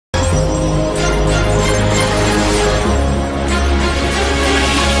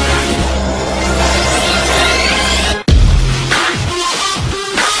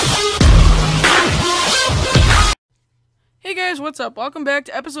up? Welcome back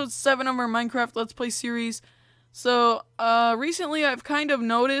to episode 7 of our Minecraft Let's Play series. So, recently I've kind of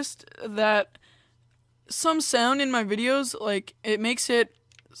noticed that some sound in my videos, like, it makes it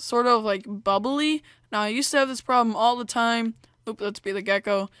sort of, like, bubbly. Now, I used to have this problem all the time. Oop, let's be the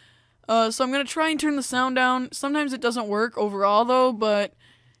gecko. So I'm gonna try and turn the sound down. Sometimes it doesn't work overall, though, but,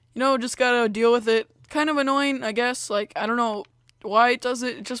 you know, just gotta deal with it. Kind of annoying, I guess. Like, I don't know why it does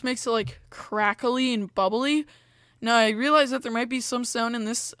it. It just makes it, like, crackly and bubbly. Now, I realize that there might be some sound in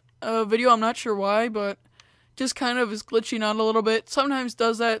this video. I'm not sure why, but just kind of is glitching out a little bit. Sometimes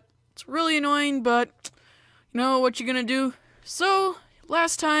does that. It's really annoying, but you know what you're gonna do. So,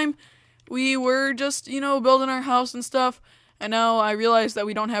 last time we were just, you know, building our house and stuff, and now I realize that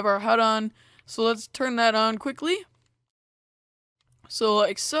we don't have our hut on, so let's turn that on quickly. So,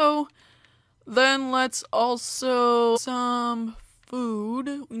 like so. Then let's also some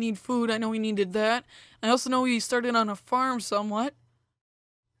food. We need food. I know we needed that. I also know we started on a farm somewhat.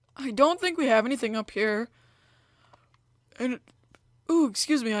 I don't think we have anything up here. And ooh,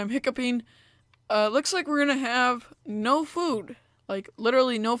 excuse me, I'm hiccuping. Looks like we're gonna have no food. Like,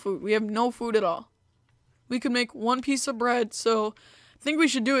 literally no food. We have no food at all. We could make one piece of bread, so I think we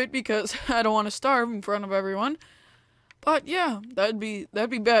should do it because I don't want to starve in front of everyone. But yeah, that'd be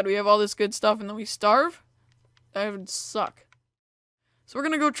bad. We have all this good stuff and then we starve. That would suck. So we're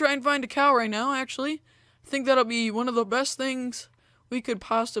gonna go try and find a cow right now, actually. I think that'll be one of the best things we could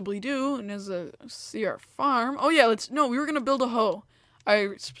possibly do, and as see our farm. Oh yeah, we were gonna build a hoe.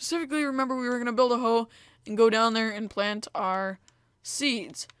 I specifically remember we were gonna build a hoe and go down there and plant our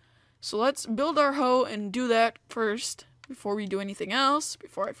seeds. So let's build our hoe and do that first before we do anything else,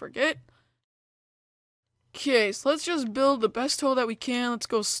 before I forget. Okay, so let's just build the best hoe that we can. Let's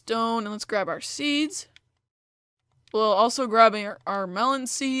go stone and let's grab our seeds. We'll also grab our melon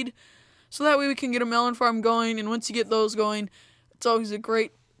seed, so that way we can get a melon farm going, and once you get those going, it's always a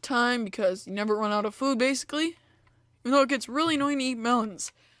great time because you never run out of food, basically. Even though it gets really annoying to eat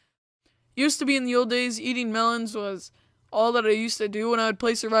melons. Used to be in the old days, eating melons was all that I used to do when I would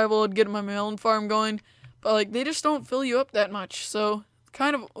play survival. I'd get my melon farm going, but like they just don't fill you up that much, so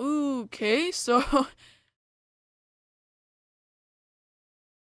kind of, ooh, okay, so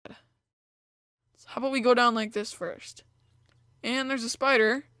how about we go down like this first? And there's a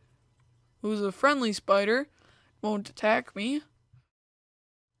spider, who's a friendly spider, won't attack me.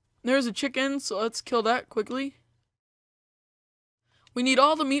 There's a chicken, so let's kill that quickly. We need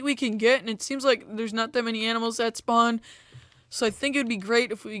all the meat we can get, and it seems like there's not that many animals that spawn, so I think it would be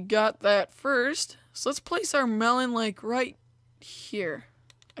great if we got that first. So let's place our melon like right here,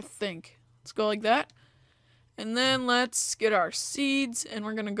 I think. Let's go like that. And then let's get our seeds, and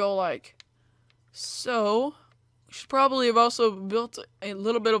we're gonna go like so. We should probably have also built a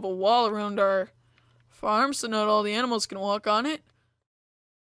little bit of a wall around our farm so not all the animals can walk on it.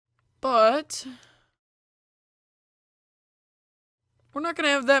 But we're not going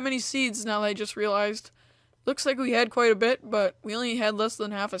to have that many seeds now that I just realized. Looks like we had quite a bit, but we only had less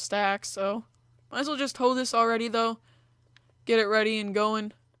than half a stack, so might as well just hoe this already though. Get it ready and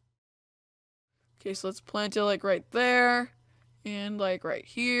going. Okay, so let's plant it like right there and like right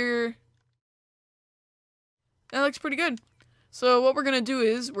here. That looks pretty good. So what we're going to do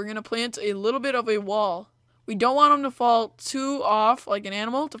is we're going to plant a little bit of a wall. We don't want them to fall too off, like an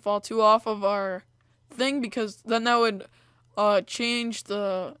animal, to fall too off of our thing, because then that would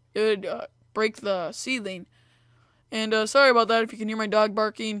break the seedling. And sorry about that if you can hear my dog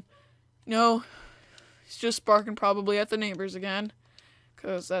barking. No, he's just barking probably at the neighbors again,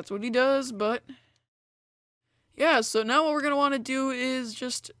 because that's what he does, but yeah, so now what we're going to want to do is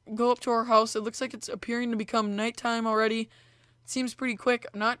just go up to our house. It looks like it's appearing to become nighttime already. It seems pretty quick.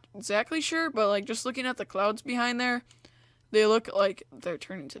 I'm not exactly sure, but like just looking at the clouds behind there, they look like they're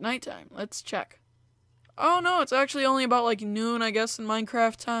turning to nighttime. Let's check. Oh no, it's actually only about like noon, I guess, in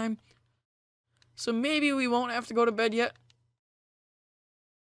Minecraft time. So maybe we won't have to go to bed yet.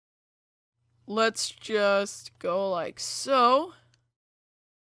 Let's just go like so.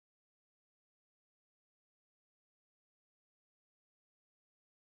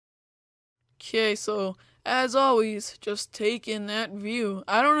 Okay, so as always, just take in that view.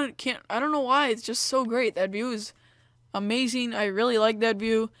 I don't know why, it's just so great. That view is amazing. I really like that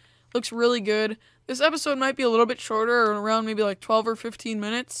view. Looks really good. This episode might be a little bit shorter, or around maybe like 12 or 15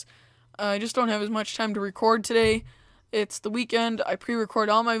 minutes. I just don't have as much time to record today. It's the weekend. I pre-record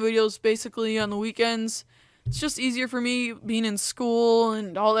all my videos basically on the weekends. It's just easier for me being in school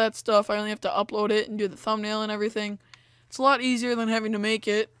and all that stuff. I only have to upload it and do the thumbnail and everything. It's a lot easier than having to make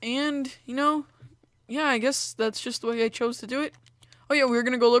it, and, you know, yeah, I guess that's just the way I chose to do it. Oh yeah, we were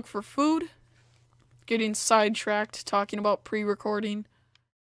gonna go look for food. getting sidetracked talking about pre-recording.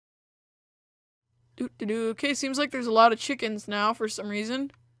 Okay, seems like there's a lot of chickens now for some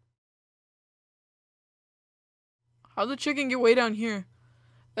reason. How'd the chicken get way down here?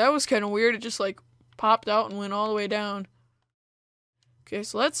 That was kind of weird. It just like popped out and went all the way down. Okay,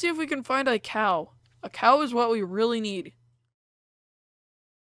 so let's see if we can find a cow. A cow is what we really need.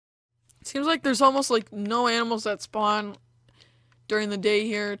 It seems like there's almost like no animals that spawn during the day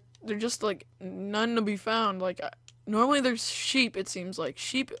here. They're just like none to be found. Like normally there's sheep, it seems like.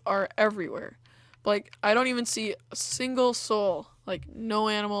 Sheep are everywhere. Like I don't even see a single soul. Like no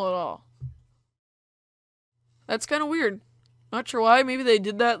animal at all. That's kind of weird. Not sure why. Maybe they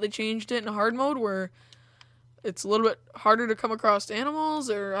did that. They changed it in hard mode where it's a little bit harder to come across animals,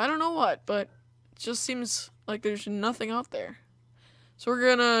 or I don't know what, but it just seems like there's nothing out there. So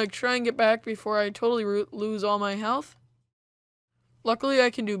we're gonna try and get back before I totally lose all my health. Luckily, I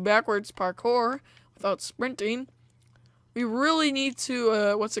can do backwards parkour without sprinting. We really need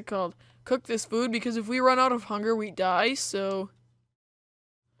to, what's it called? Cook this food, because if we run out of hunger, we die, so...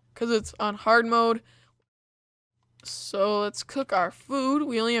 Because it's on hard mode. So let's cook our food.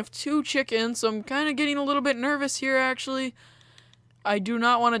 We only have 2 chickens, so I'm kind of getting a little bit nervous here, actually. I do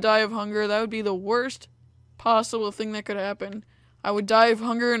not want to die of hunger. That would be the worst possible thing that could happen. I would die of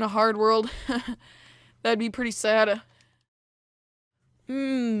hunger in a hard world. That'd be pretty sad.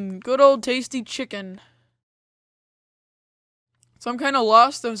 Good old tasty chicken. So I'm kind of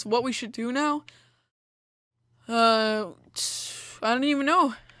lost as what we should do now. I don't even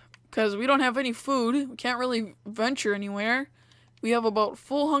know. Because we don't have any food. We can't really venture anywhere. We have about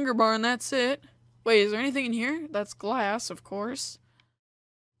full hunger bar and that's it. Wait, is there anything in here? That's glass, of course.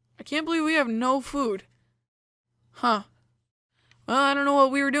 I can't believe we have no food. Huh. Well, I don't know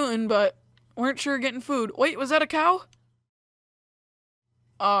what we were doing, but weren't sure getting food. Wait, was that a cow?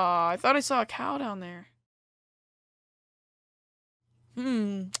 I thought I saw a cow down there.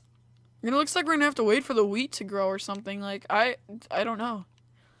 It looks like we're gonna have to wait for the wheat to grow or something. Like, I don't know.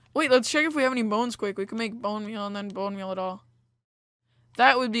 Wait, let's check if we have any bones quick. We can make bone meal and then bone meal it all.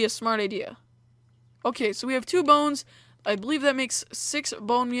 That would be a smart idea. Okay, so we have 2 bones. I believe that makes 6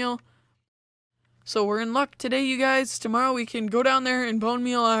 bone meal. So we're in luck today, you guys. Tomorrow we can go down there and bone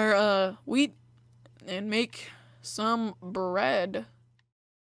meal our wheat and make some bread.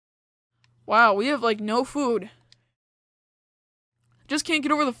 Wow, we have like no food. Just can't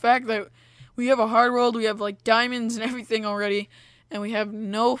get over the fact that we have a hard world, we have like diamonds and everything already, and we have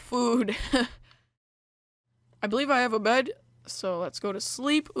no food. I believe I have a bed, so let's go to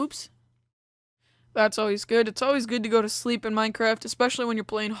sleep. Oops. That's always good. It's always good to go to sleep in Minecraft, especially when you're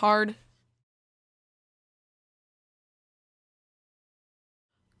playing hard.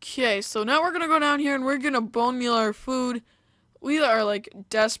 Okay, so now we're gonna go down here and we're gonna bone meal our food. We are like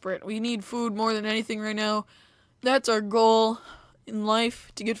desperate. We need food more than anything right now. That's our goal in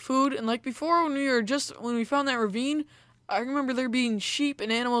life, to get food. And like before, when we found that ravine, I remember there being sheep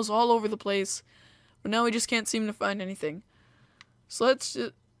and animals all over the place. But now we just can't seem to find anything. So let's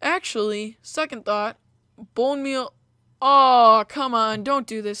actually, second thought, bone meal. Oh, come on, don't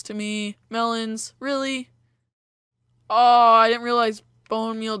do this to me. Melons, really? Oh, I didn't realize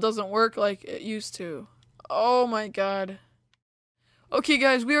bone meal doesn't work like it used to. Oh my god. Okay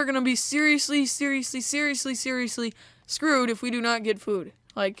guys, we are gonna be seriously screwed if we do not get food.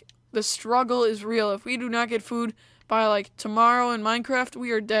 Like, the struggle is real. If we do not get food by like tomorrow in Minecraft,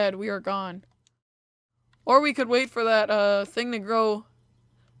 we are dead. We are gone. Or we could wait for that thing to grow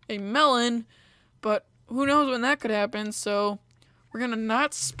a melon, but who knows when that could happen, so we're gonna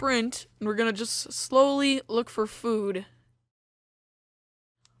not sprint, and we're gonna just slowly look for food.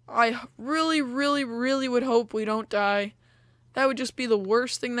 I really would hope we don't die. That would just be the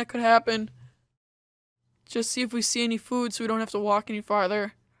worst thing that could happen. Just see if we see any food so we don't have to walk any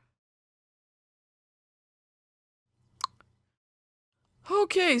farther.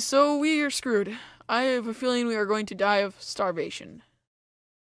 Okay, so we are screwed. I have a feeling we are going to die of starvation.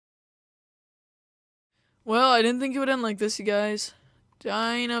 Well, I didn't think it would end like this, you guys.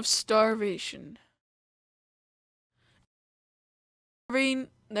 Dying of starvation.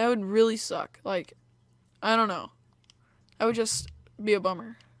 That would really suck. Like, I don't know. That would just be a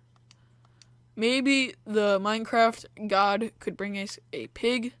bummer. Maybe the Minecraft god could bring us a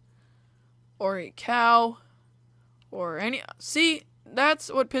pig, or a cow, or any... See,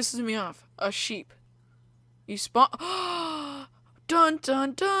 that's what pisses me off. A sheep. You spawn... Dun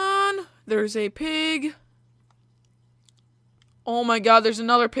dun dun! There's a pig. Oh my god, there's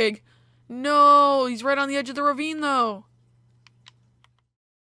another pig. No, he's right on the edge of the ravine though.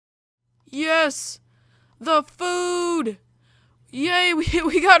 Yes! The food! Yay,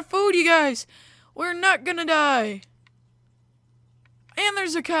 we got food, you guys! We're not gonna die. And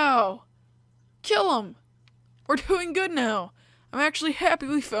there's a cow. Kill him. We're doing good now. I'm actually happy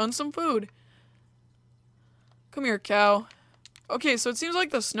we found some food. Come here, cow. Okay, so it seems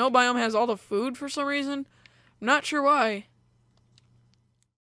like the snow biome has all the food for some reason. I'm not sure why.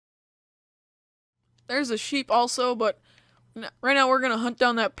 There's a sheep also, but right now we're gonna hunt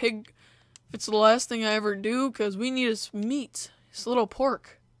down that pig. It's the last thing I ever do, because we need his meat. His little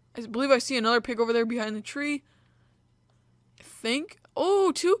pork. I believe I see another pig over there behind the tree. I think.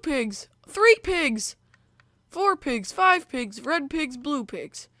 Oh, 2 pigs. 3 pigs. 4 pigs. 5 pigs. Red pigs. Blue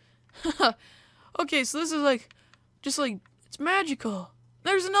pigs. Okay, so this is like, just like, it's magical.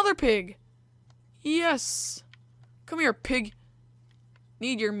 There's another pig. Yes. Come here, pig.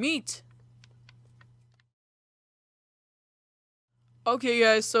 Need your meat. Okay,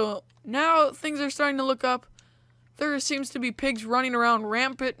 guys, so now things are starting to look up. There seems to be pigs running around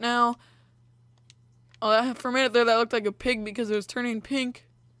rampant now. Oh, for a minute there, that looked like a pig because it was turning pink.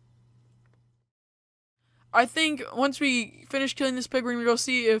 I think once we finish killing this pig, we're gonna go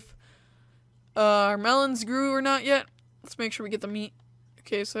see if our melons grew or not yet. Let's make sure we get the meat.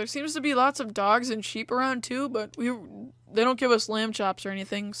 Okay, so there seems to be lots of dogs and sheep around too, but they don't give us lamb chops or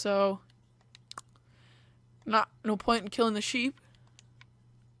anything, so no point in killing the sheep.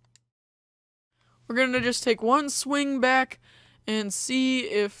 We're gonna just take one swing back and see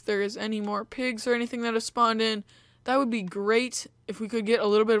if there's any more pigs or anything that have spawned in. That would be great if we could get a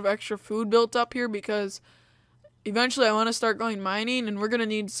little bit of extra food built up here, because eventually I want to start going mining and we're gonna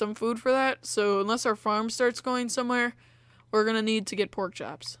need some food for that. So unless our farm starts going somewhere, we're gonna need to get pork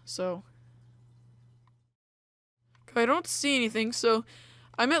chops. So I don't see anything, so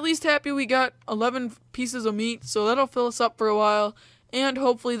I'm at least happy we got 11 pieces of meat, so that'll fill us up for a while, and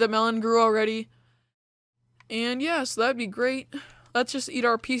hopefully the melon grew already. And yeah, so that'd be great. Let's just eat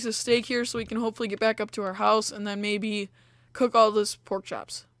our piece of steak here so we can hopefully get back up to our house and then maybe cook all this pork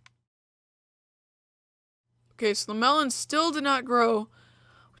chops. Okay, so the melon still did not grow,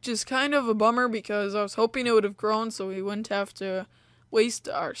 which is kind of a bummer because I was hoping it would have grown so we wouldn't have to waste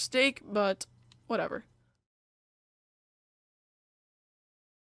our steak, but whatever.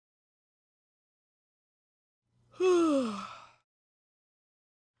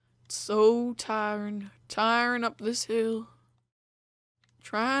 So tiring up this hill.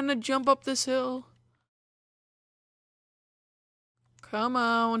 Trying to jump up this hill. Come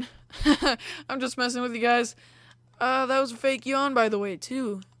on. I'm just messing with you guys. That was a fake yawn, by the way,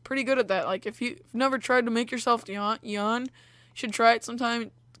 too. Pretty good at that. Like, if you've never tried to make yourself yawn, you should try it sometime.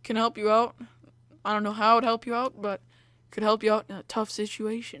 It can help you out. I don't know how it'd help you out, but it could help you out in a tough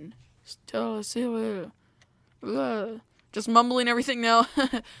situation. Just mumbling everything now.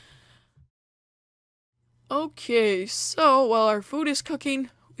 Okay, so while our food is cooking,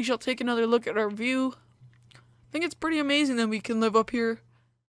 we shall take another look at our view. I think it's pretty amazing that we can live up here.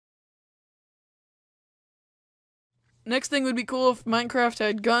 Next thing would be cool if Minecraft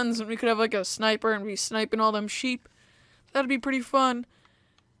had guns and we could have like a sniper and be sniping all them sheep. That'd be pretty fun.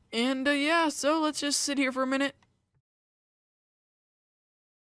 And yeah, so let's just sit here for a minute.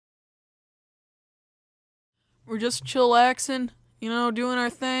 We're just chillaxing, you know, doing our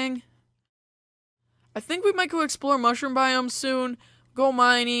thing. I think we might go explore mushroom biomes soon, go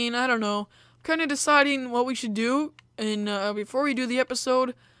mining, I don't know. I'm kind of deciding what we should do, and before we do the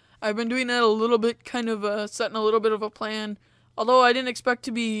episode, I've been doing that a little bit, kind of setting a little bit of a plan. Although I didn't expect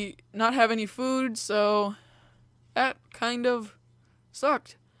to not have any food, so that kind of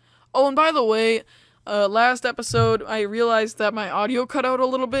sucked. Oh, and by the way, last episode I realized that my audio cut out a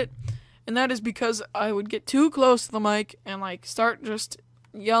little bit, and that is because I would get too close to the mic and like start just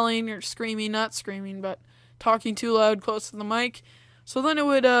yelling or screaming, not screaming, but talking too loud close to the mic. So then it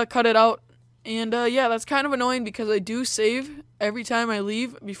would cut it out. And yeah, that's kind of annoying because I do save every time I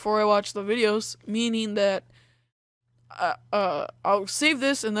leave before I watch the videos, meaning that I'll save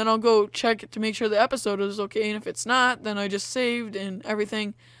this and then I'll go check to make sure the episode is okay, and if it's not, then I just saved and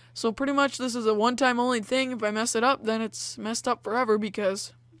everything. So pretty much this is a one-time only thing. If I mess it up, then it's messed up forever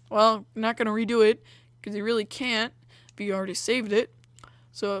because, well, I'm not going to redo it because you really can't if you already saved it.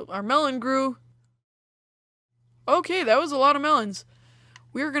 So our melon grew. Okay, that was a lot of melons.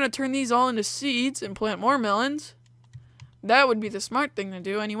 We're going to turn these all into seeds and plant more melons. That would be the smart thing to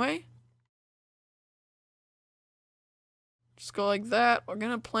do anyway. Just go like that. We're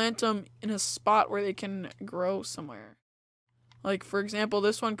going to plant them in a spot where they can grow somewhere. Like, for example,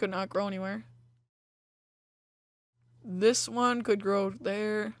 this one could not grow anywhere. This one could grow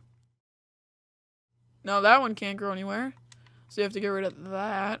there. No, that one can't grow anywhere. So you have to get rid of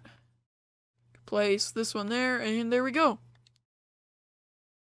that. Place this one there, and there we go.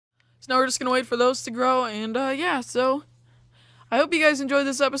 So now we're just gonna wait for those to grow, and yeah, so I hope you guys enjoyed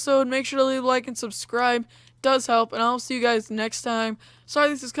this episode. Make sure to leave a like and subscribe. It does help, and I'll see you guys next time. Sorry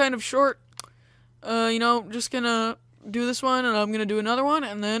this is kind of short. Just gonna do this one, and I'm gonna do another one,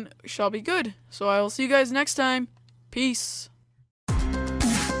 and then we shall be good. So I will see you guys next time. Peace.